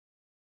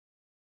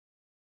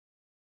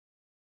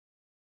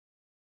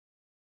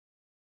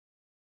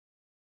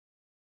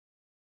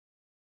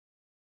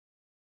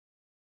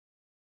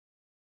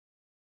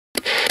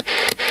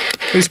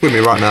Who's with me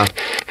right now?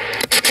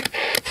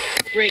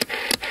 Rick.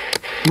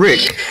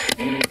 Rick?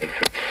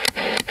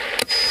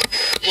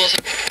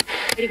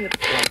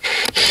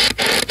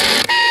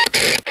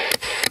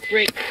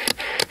 Rick.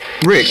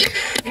 Rick?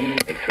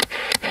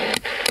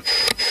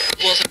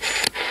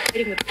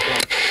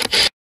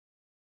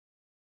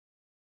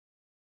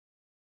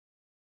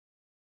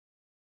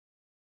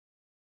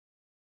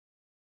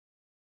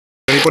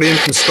 Anybody in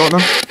from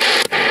Scotland?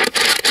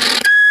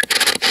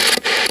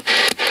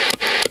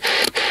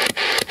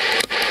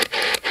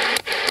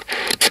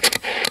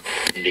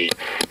 Indeed.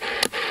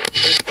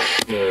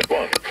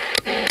 One.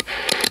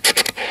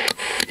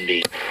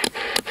 Indeed.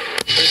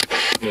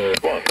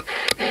 One.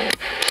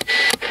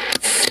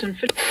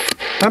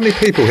 How many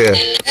people here?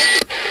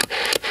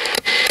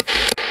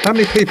 How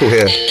many people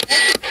here?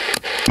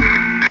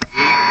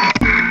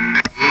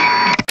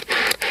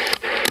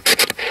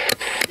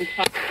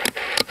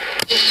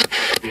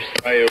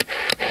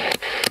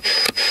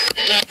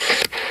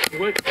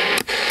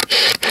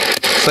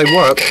 Say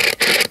work.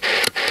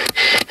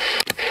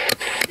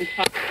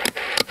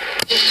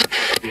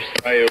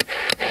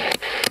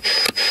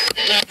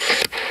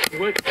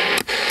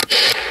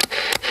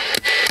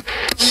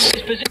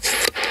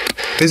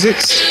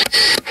 Physics?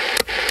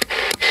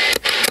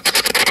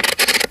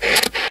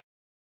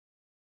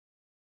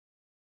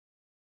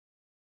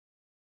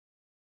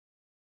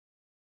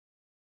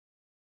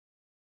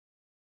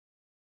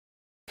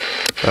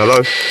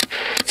 Hello?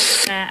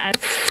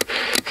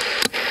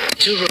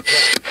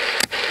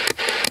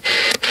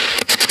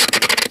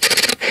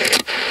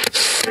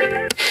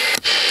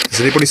 Does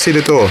anybody see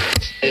the door?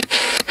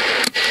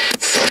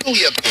 Oh,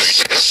 yeah,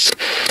 boys.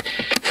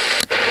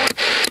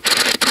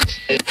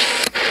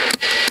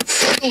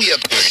 Oh, yeah,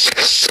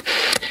 boys.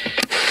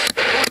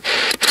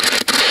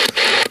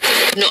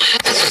 Not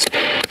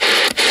happening.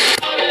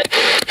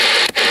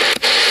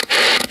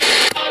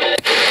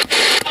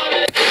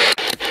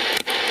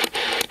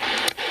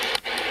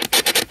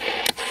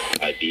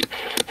 I beat.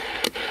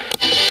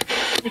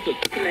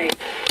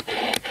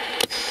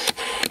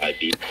 I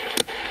beat.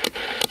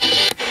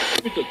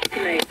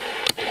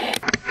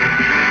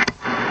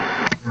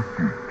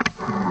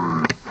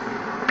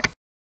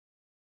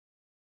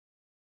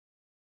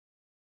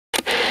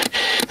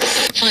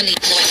 Funny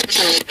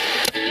voice.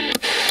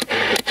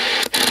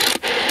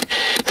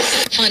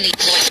 Funny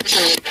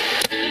voice.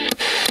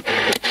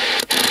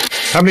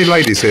 How many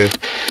ladies here?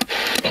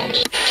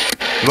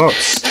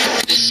 Lots.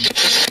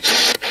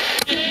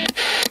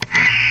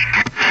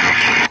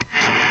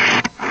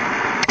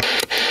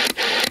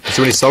 Is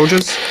there any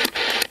soldiers?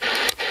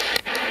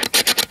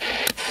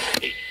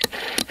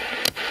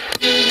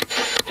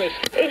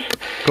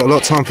 Got a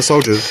lot of time for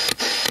soldiers.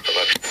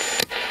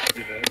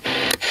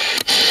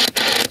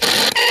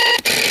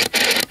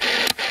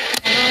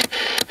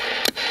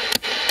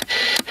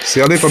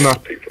 See, I live on the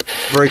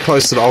very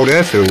close to the old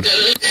airfield.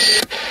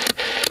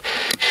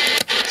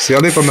 See, I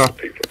live on the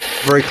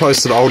very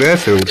close to the old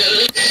airfield.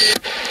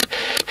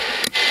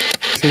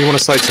 Anything you want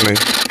to say to me?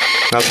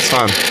 Now's the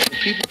time.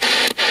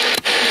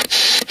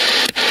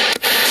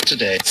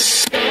 Today.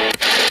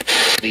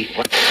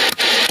 People.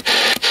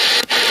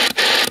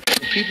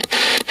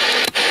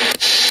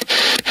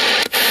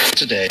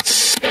 Today.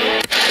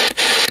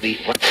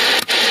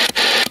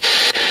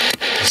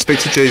 Speak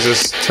to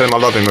Jesus. Tell him I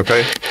love him,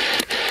 okay?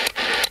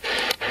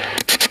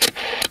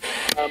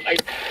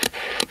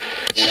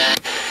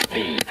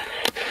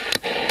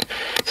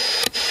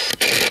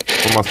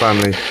 For my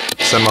family.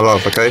 Send my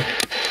love, okay?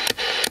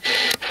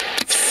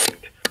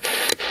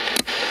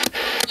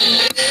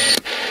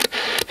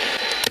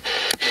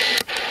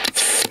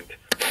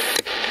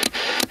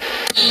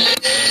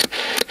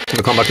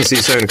 I'll come back and see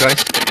you soon, okay?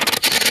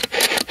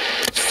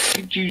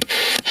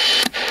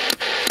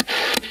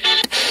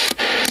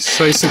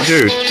 Say St.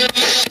 Jude.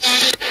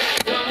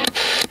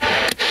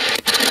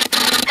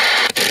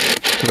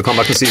 I'll come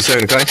back and see you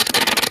soon, okay?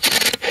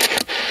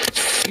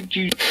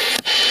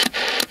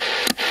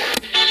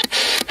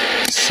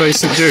 Say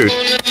St. Jude.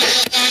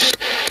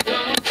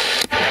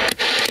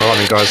 Alright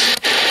then, guys.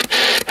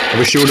 I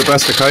wish you all the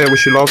best, okay? I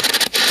wish you love.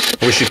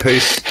 I wish you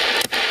peace.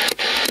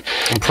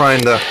 I'm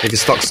praying that if you're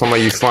stuck somewhere,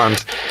 you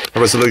find a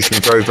resolution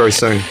very, very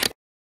soon.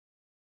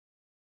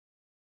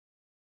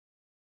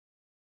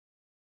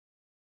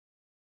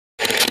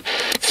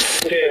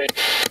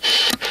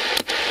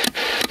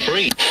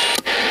 Three.